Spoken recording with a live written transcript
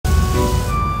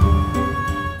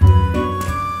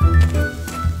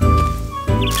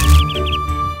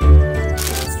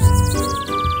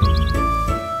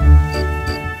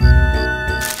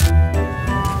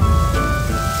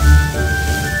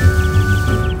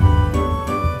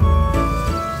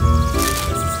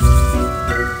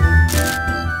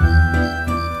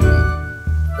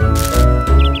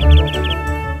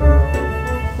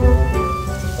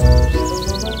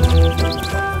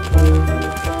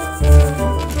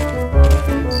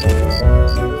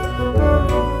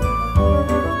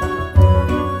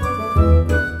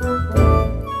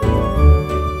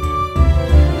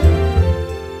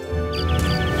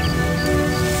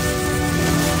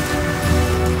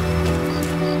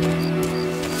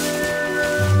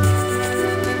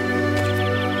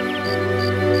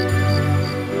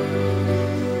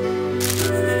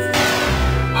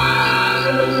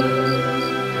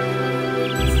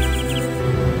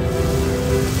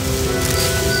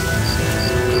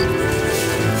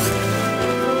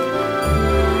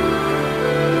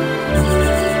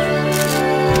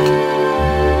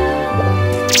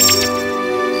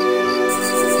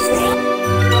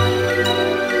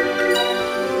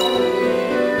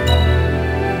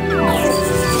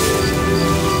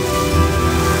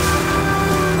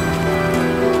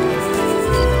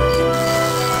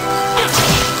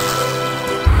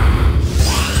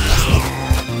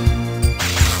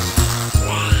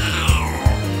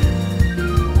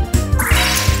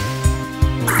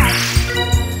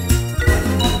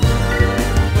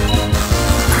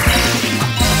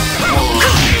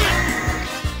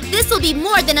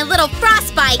a little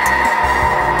frostbite.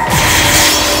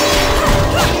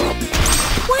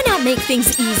 Why not make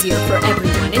things easier for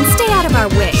everyone and stay out of our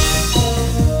way?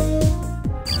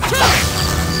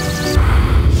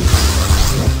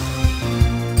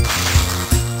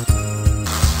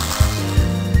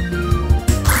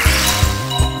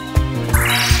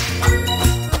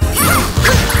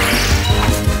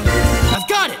 I've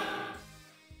got it!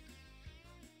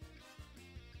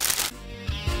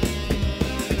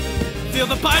 Feel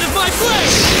the bite of my blade!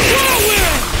 Whirlwind!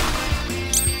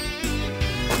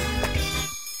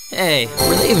 Hey,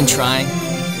 were they even trying?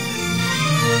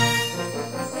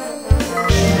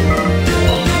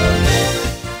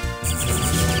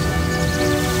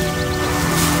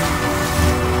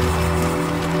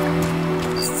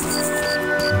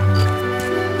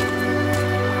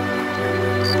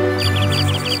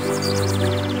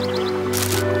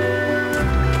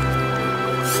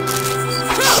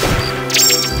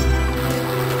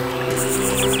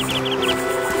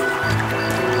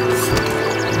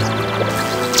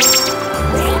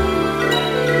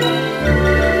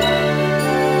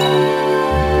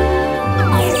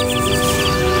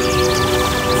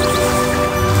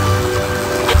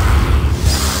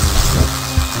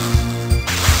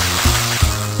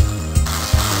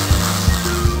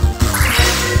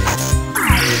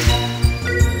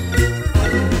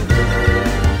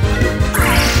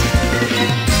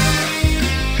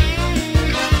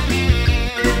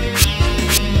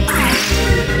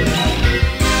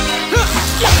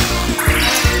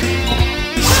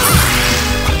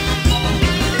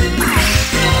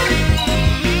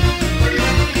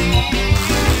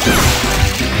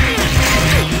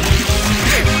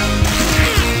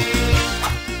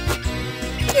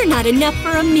 Not enough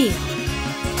for a meal.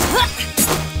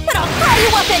 But I'll fry you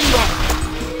up anyway!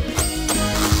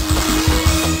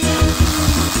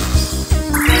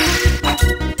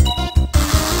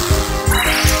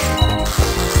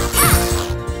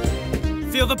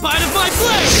 Feel the bite of my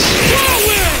blade!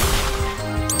 Whirlwind!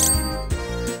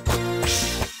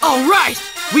 All right!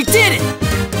 We did it!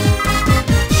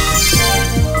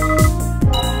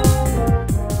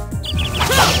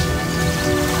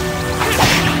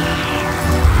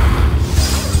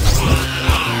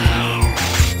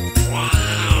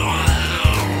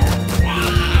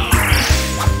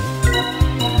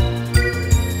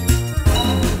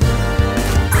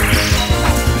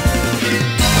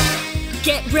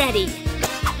 Get ready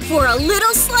for a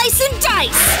little slice and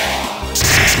dice!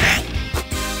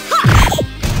 Ha!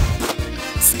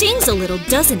 Stings a little,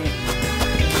 doesn't it?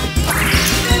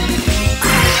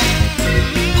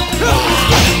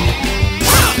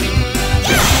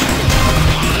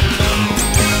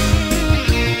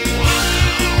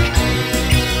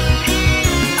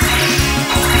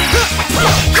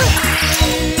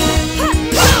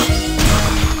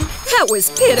 That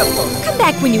was pitiful. Come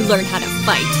back when you learn how to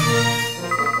fight.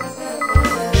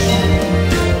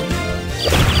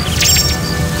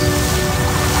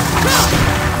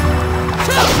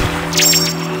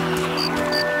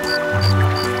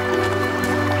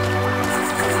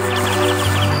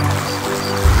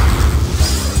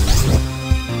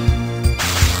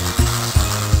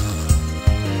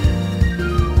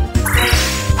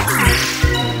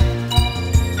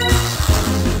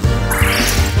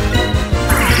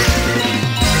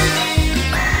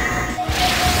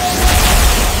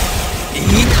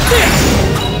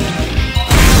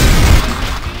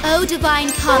 O divine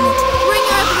comet,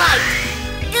 bringer of light,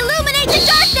 illuminate the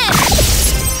darkness!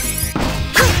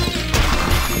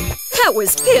 That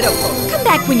was pitiful. Come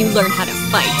back when you learn how to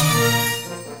fight.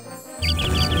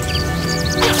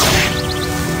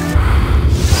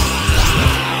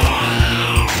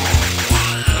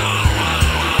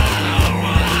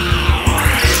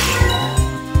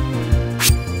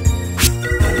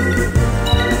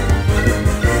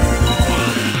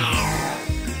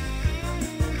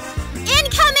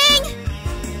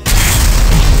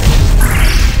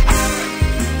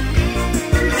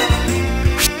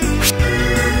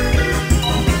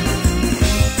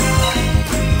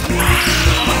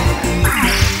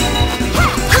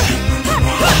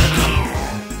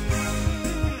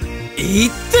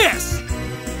 Eat this!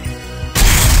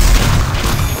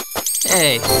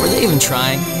 Hey, were they even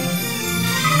trying?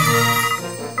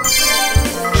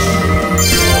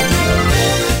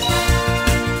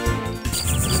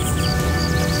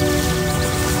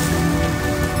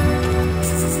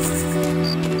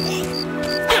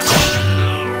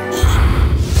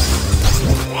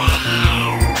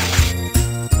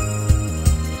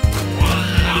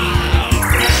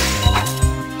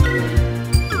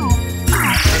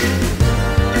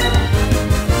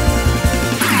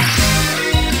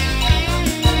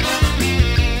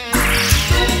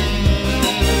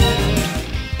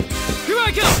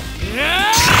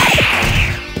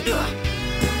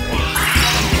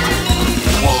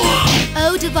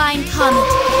 divine comet,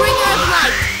 bringer of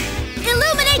light,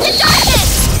 illuminate the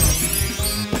darkness!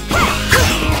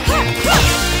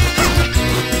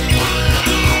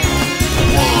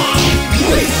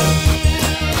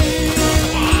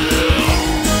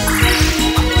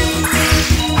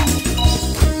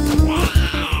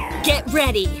 Get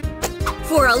ready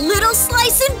for a little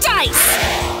slice and dice!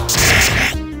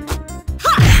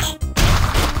 Ha!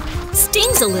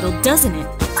 Stings a little, doesn't it?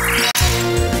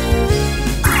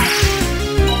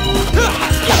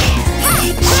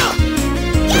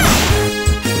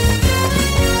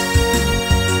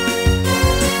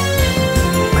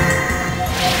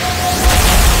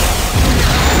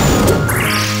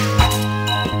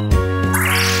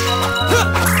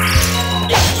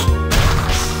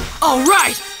 All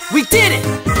right, we did it!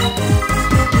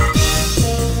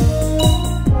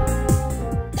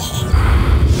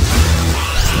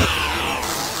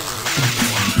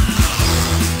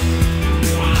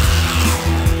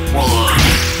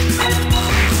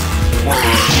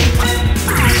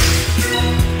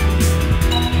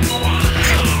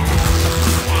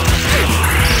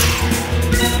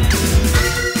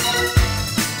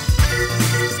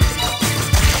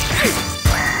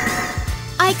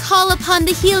 I call upon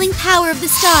the healing power of the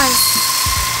stars.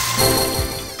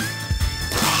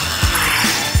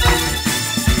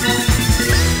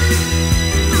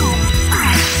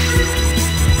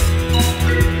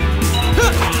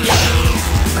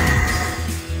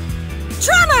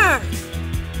 Drummer!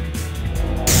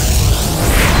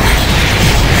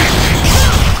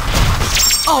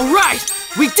 All right,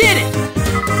 we did it!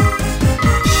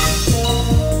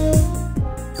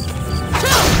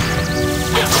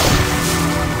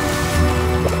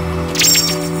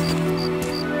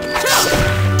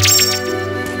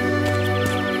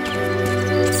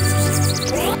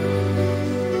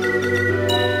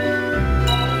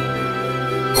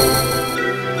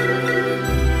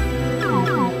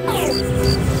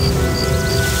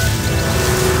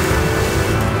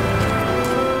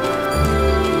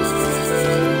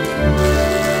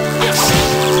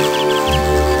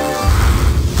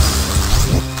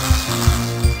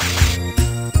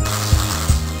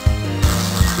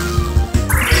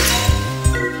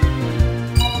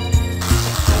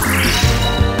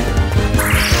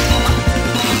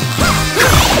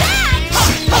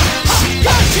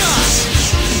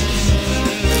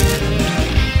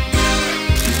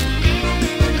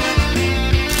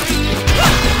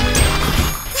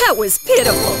 That was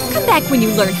pitiful. Come back when you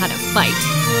learn how to fight.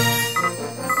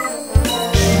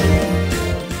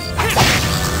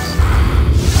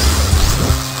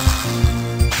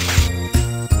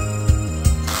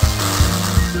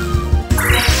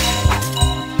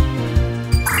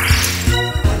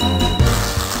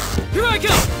 Here I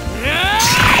go!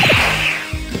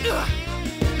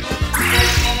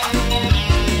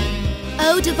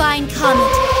 O divine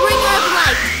comet, bringer of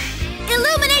light,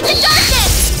 illuminate the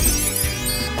darkness!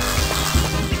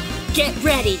 Get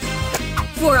ready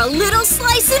for a little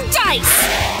slice and dice!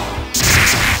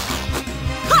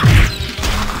 Ha!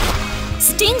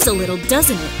 Stings a little,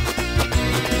 doesn't it?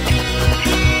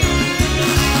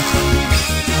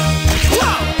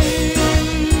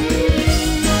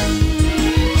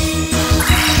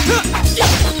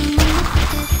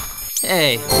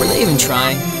 Hey, were they even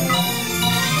trying?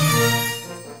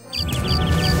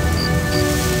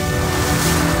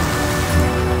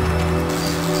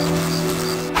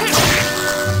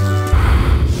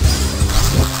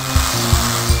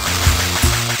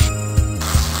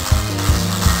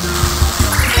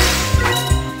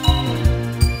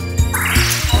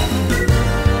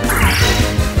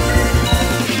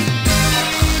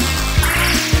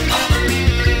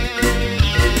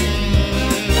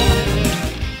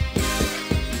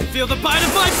 Feel the bite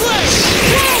of my blade!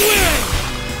 Whirlwind!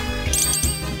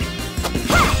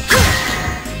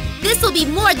 This will be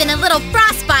more than a little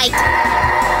frostbite!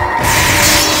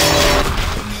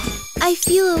 I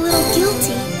feel a little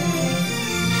guilty.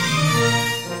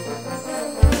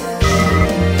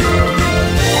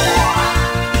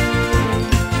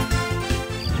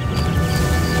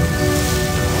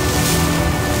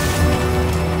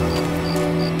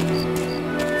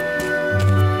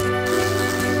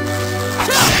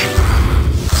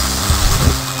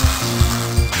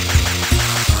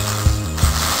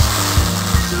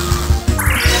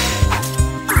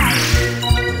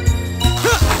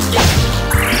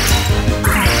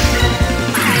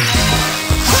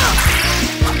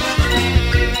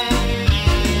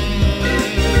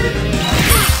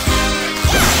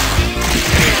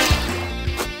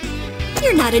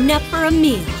 You're not enough for a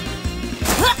meal.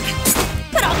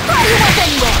 But I'll fry you up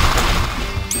anyway!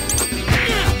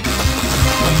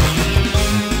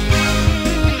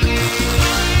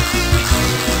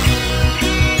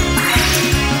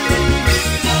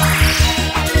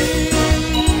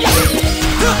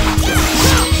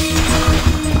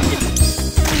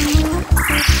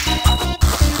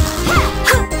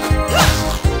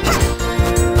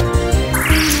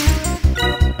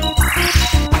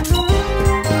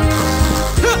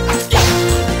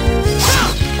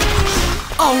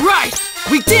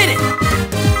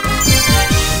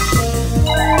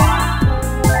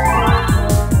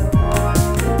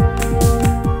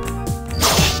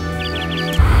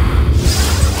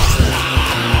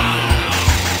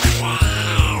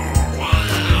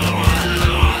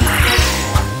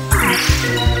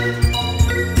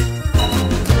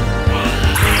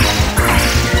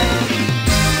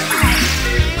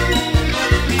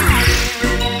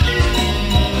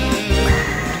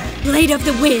 Blade of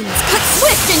the winds, cut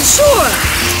swift and sure!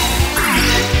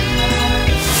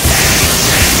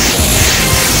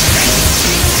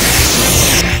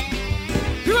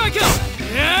 Here I go!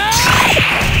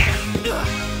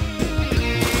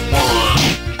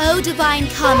 O divine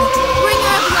comet,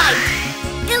 bringer of light,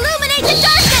 illuminate the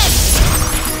darkness!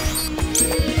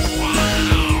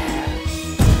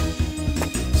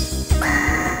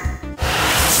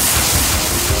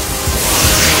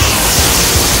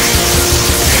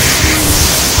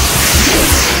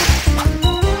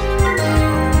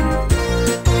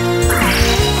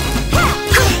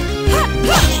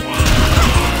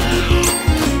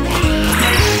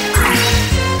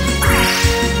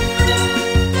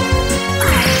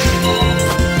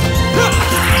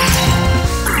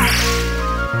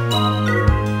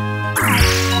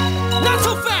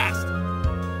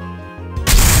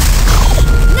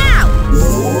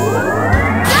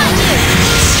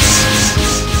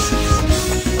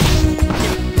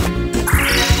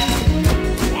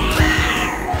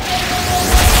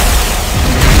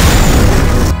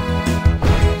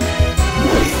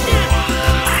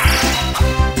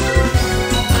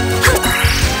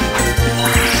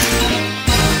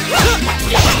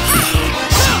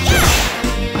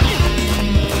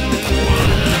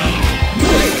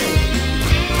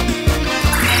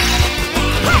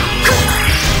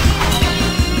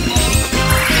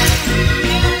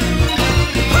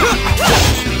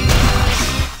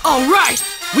 All right!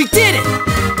 We did it!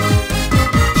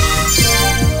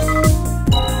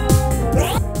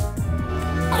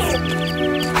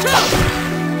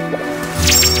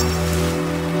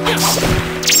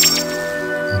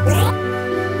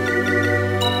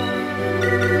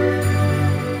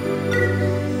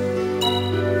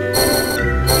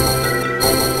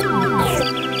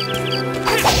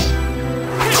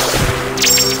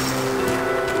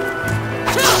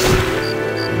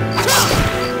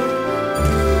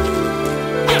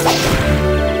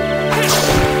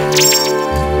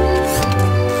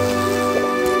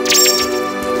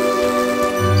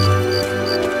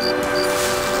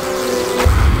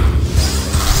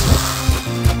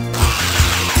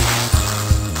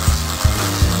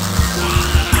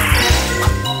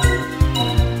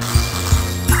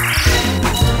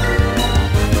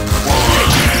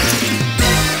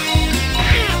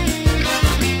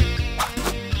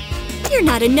 You're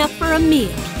not enough for a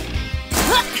meal.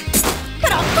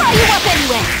 But I'll fry you up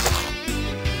anyway!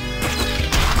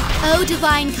 O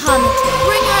divine comet,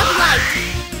 bringer of light,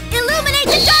 illuminate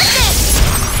the darkness!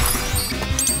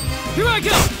 Here I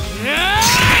go!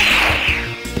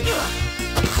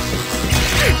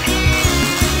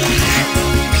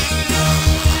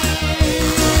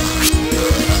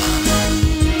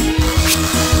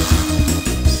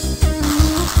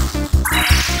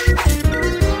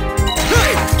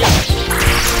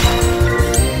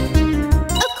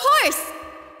 Of course!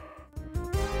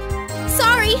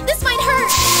 Sorry, this might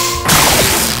hurt!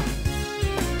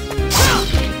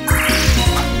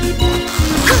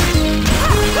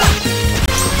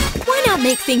 Why not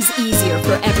make things easier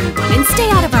for everyone and stay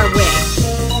out of our way?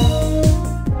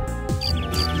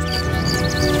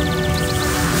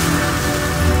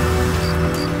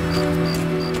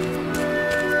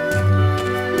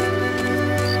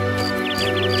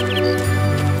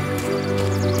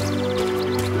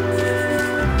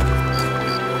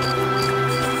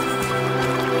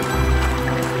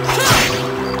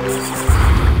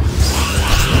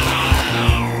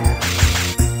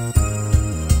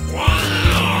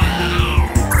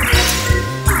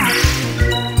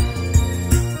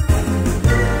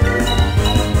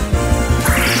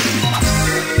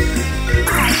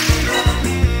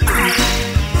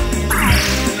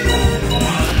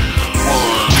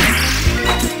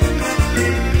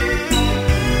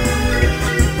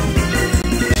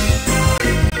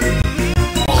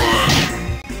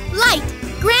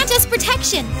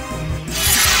 Protection!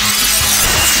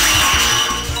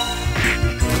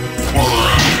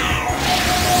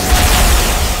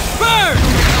 Burn!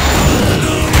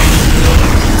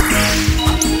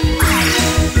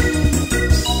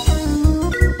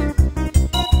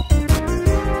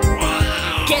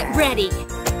 Get ready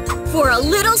for a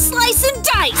little slice and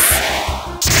dice!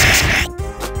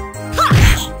 Ha!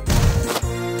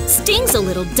 Stings a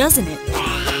little, doesn't it?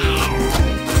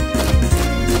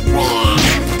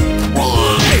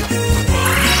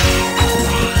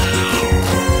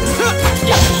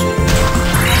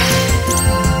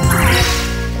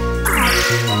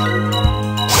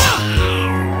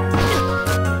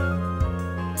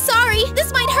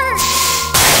 This might hurt!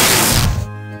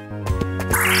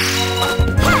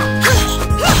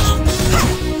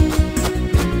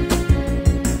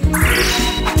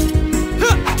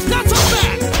 Not so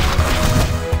bad!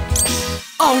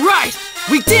 All right!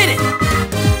 We did it!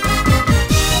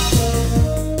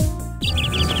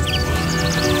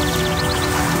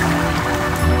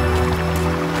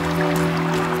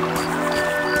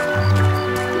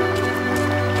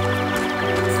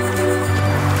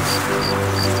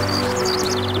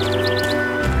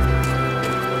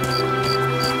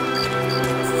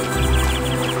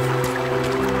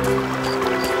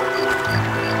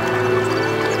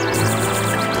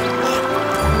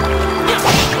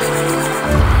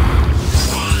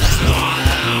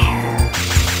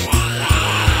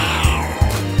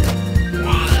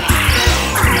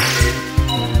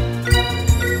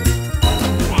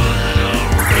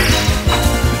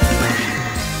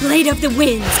 Blade of the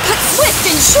winds, cut swift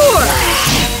and sure!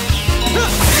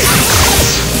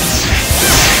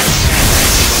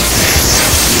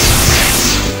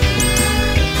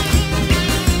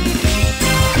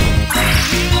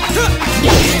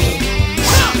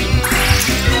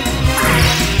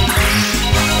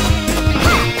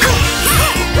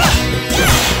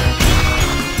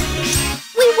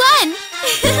 We won!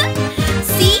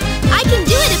 See? I can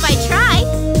do it if I try!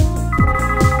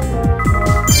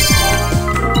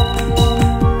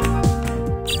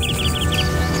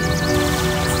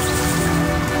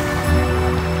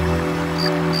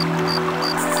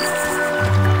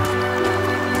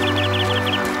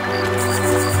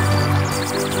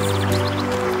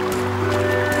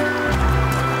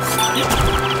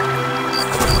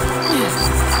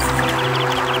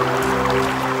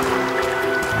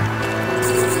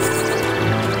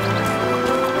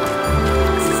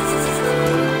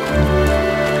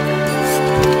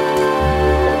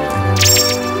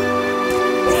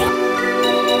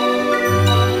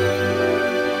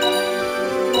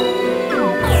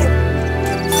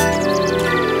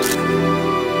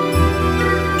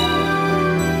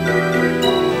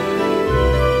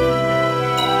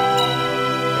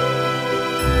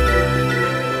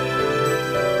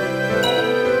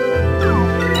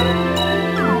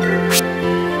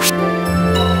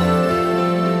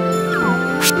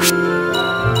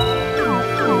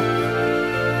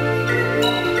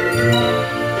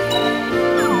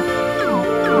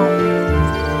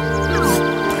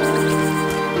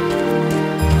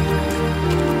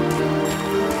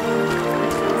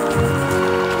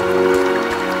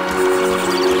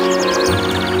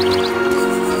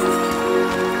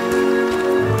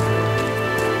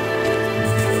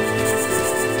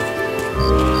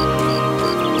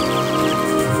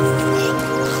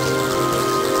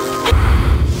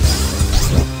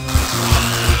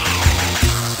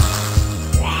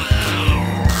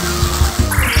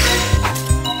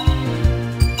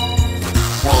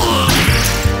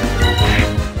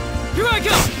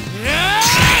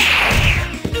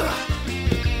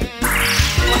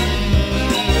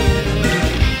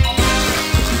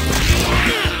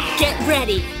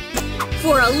 Ready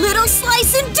for a little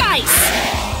slice and dice!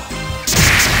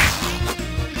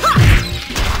 Ha!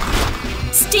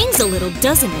 Stings a little,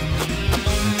 doesn't it?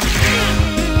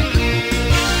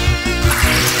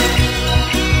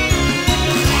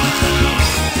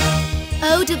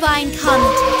 O divine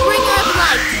comet, bringer of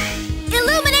light,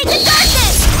 illuminate the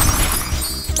darkness!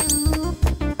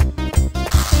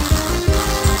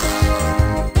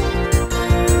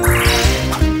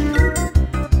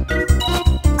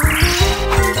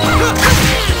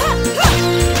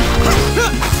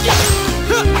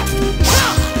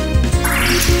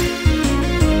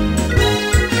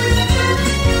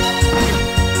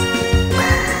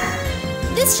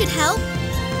 This should help.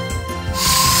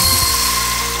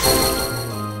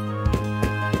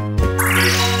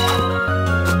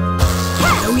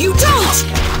 No, you don't!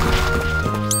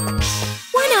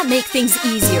 Why not make things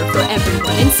easier for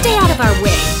everyone and stay out of our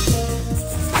way?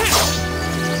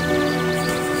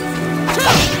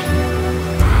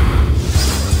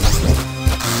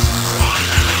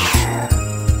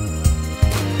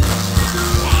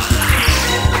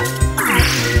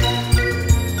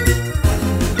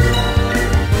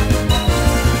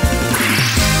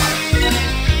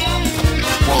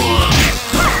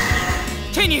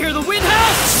 Can you hear the wind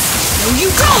howl? No, you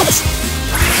don't!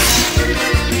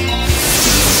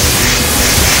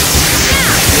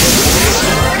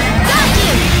 Got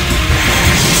you!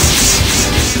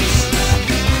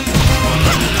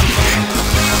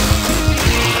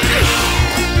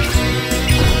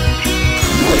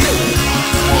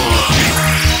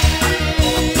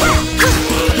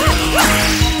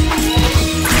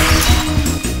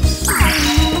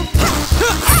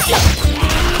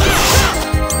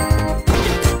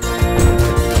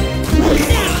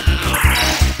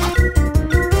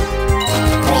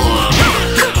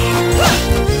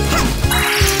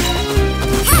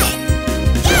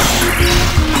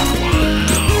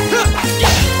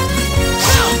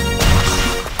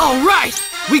 All right!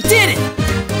 We did it!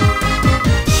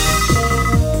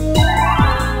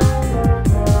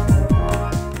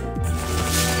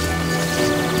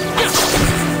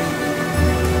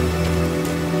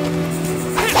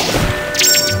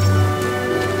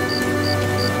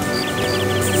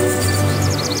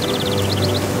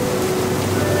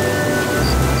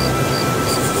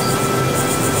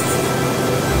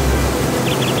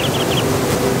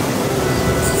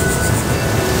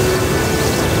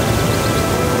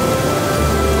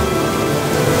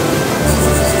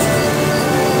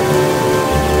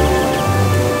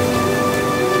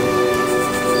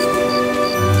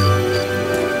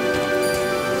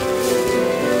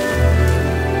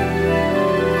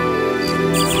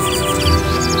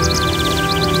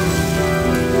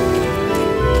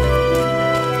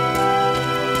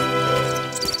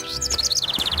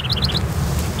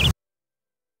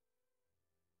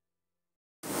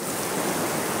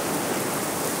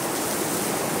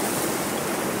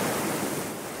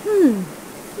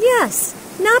 Yes,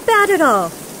 not bad at all.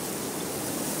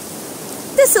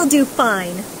 This'll do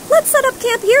fine. Let's set up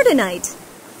camp here tonight.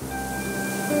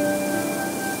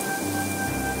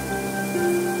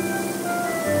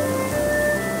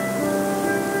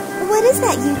 What is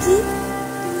that, Yuki?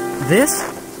 This?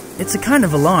 It's a kind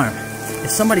of alarm. If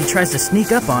somebody tries to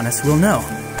sneak up on us, we'll know.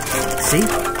 See?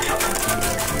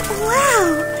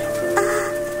 Wow!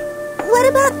 What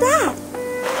about that?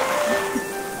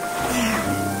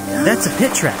 That's a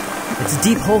pit trap. It's a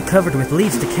deep hole covered with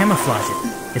leaves to camouflage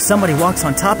it. If somebody walks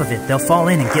on top of it, they'll fall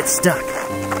in and get stuck.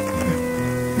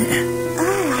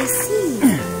 Oh, I see.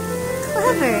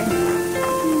 Clever.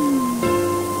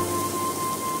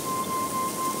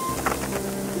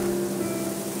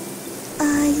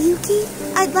 Yuki,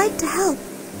 I'd like to help.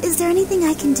 Is there anything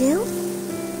I can do?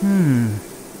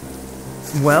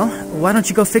 Well, why don't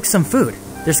you go fix some food?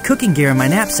 There's cooking gear in my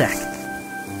knapsack.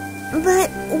 But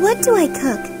what do I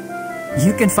cook?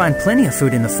 You can find plenty of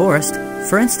food in the forest.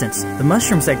 For instance, the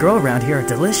mushrooms that grow around here are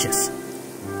delicious.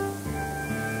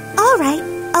 All right,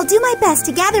 I'll do my best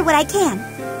to gather what I can.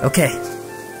 Okay.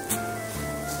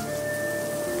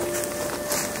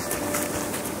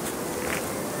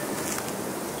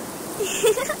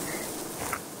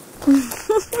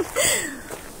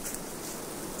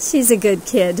 She's a good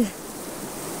kid.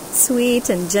 Sweet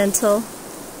and gentle.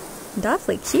 And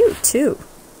awfully cute, too.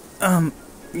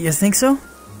 You think so?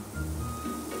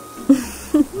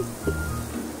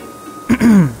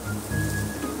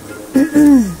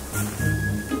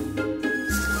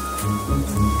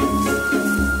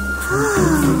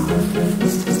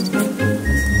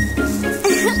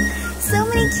 So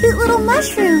many cute little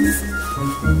mushrooms.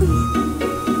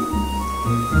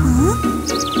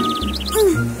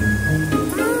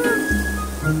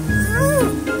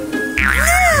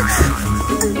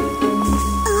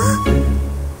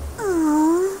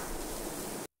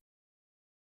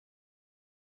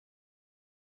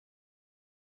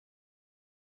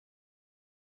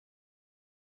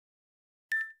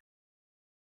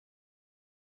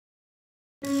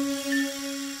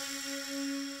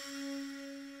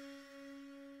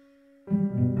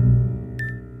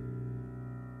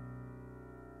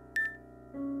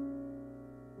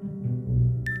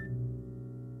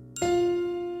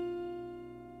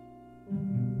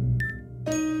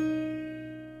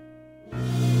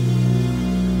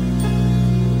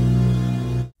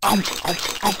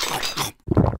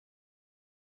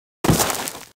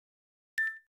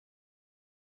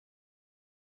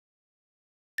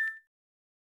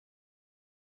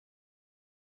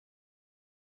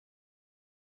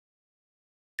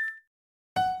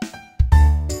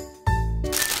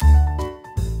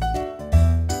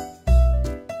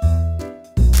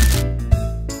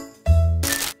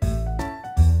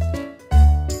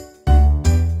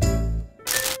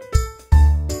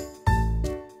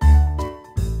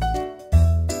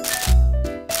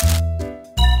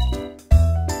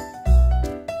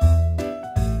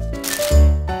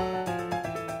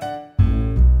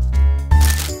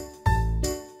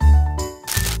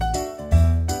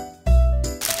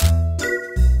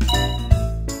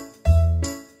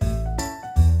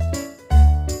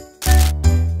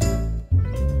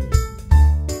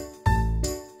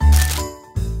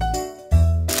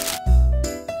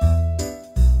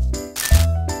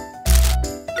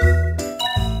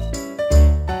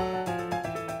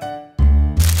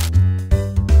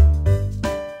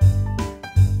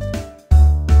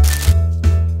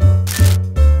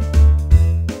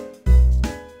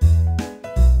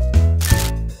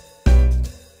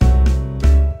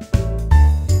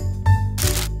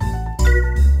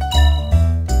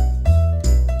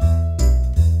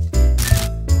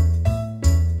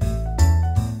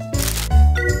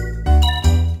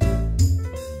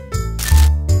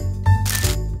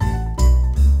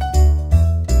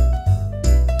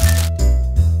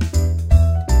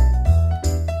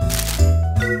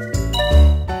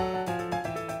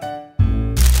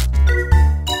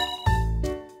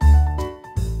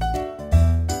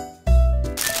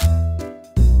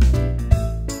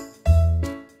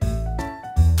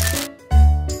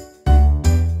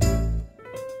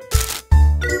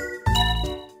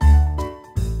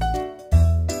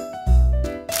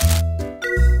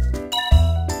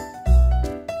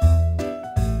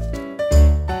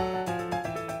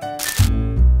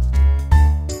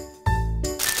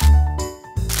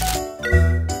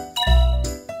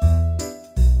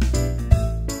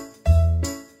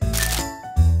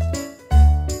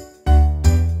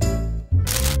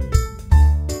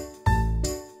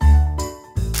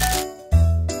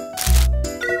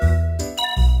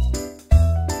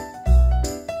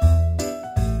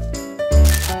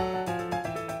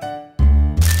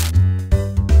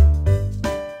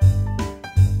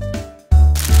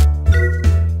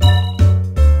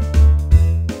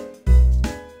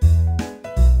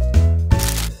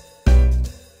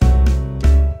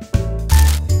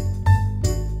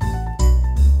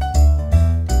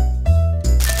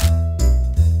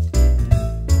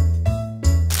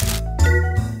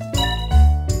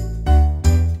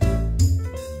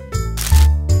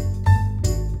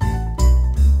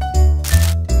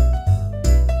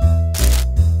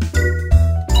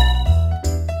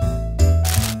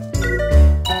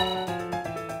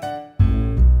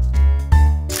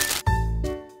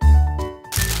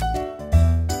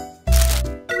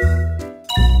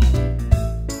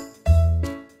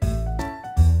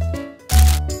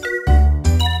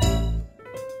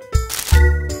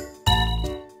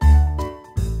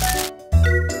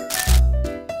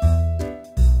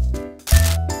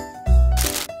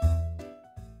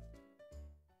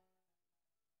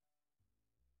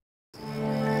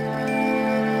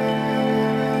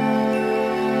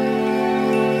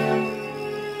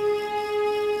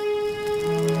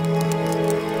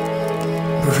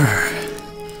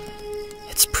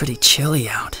 chilly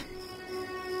out.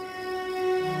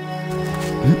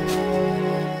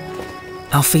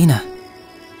 Alfina.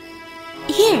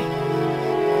 Here.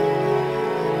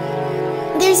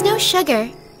 There's no sugar.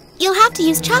 You'll have to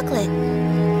use chocolate.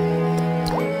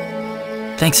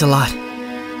 Thanks a lot.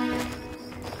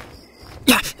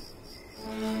 Yeah.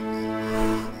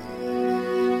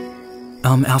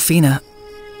 Alfina,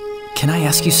 can I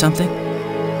ask you something?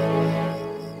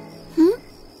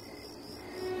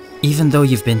 Even though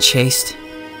you've been chased,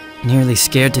 nearly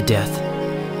scared to death,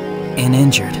 and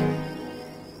injured,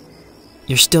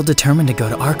 you're still determined to go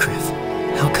to Arcriff.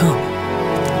 How come?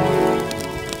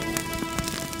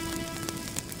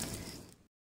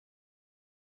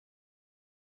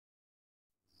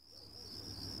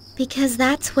 Because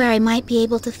that's where I might be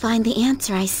able to find the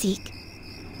answer I seek.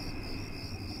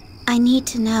 I need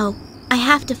to know. I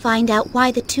have to find out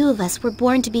why the two of us were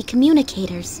born to be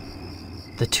communicators.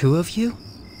 The two of you?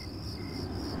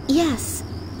 Yes.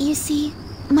 You see,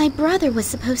 my brother was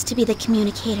supposed to be the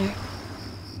communicator.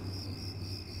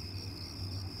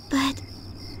 But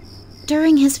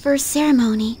during his first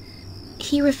ceremony,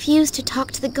 he refused to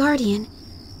talk to the Guardian.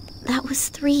 That was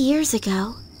 3 years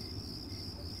ago.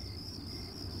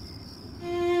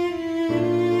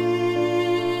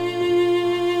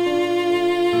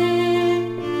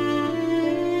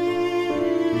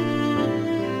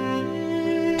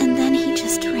 And then he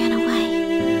just ran away.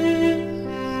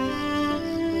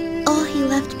 All he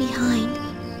left behind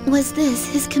was this,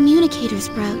 his communicator's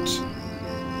brooch.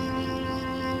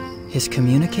 His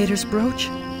communicator's brooch?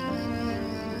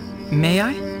 May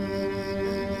I?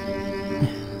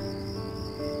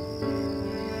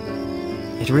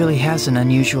 It really has an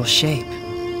unusual shape.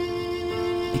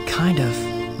 It kind of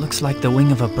looks like the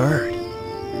wing of a bird.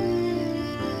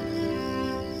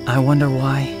 I wonder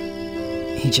why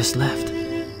he just left.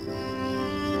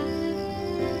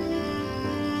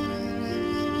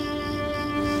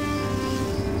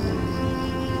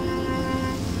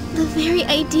 The very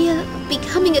idea of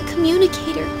becoming a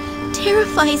communicator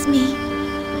terrifies me.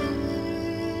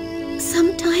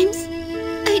 Sometimes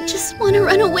I just want to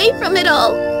run away from it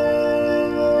all.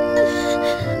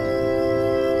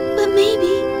 But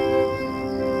maybe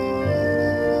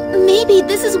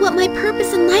this is what my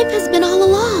purpose in life has been all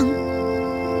along.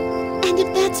 And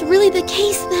if that's really the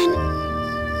case, then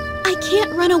I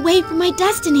can't run away from my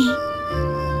destiny.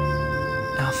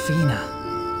 Alfina.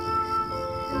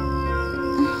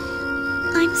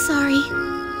 I'm sorry.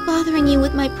 Bothering you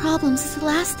with my problems is the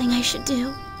last thing I should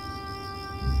do.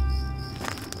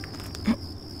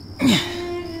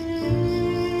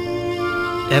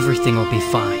 Everything will be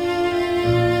fine.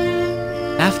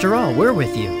 After all, we're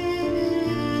with you.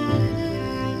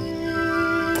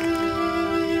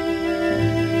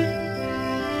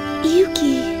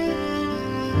 Yuki.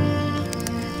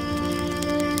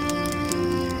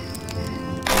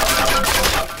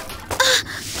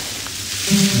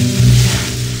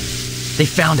 They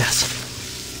found us.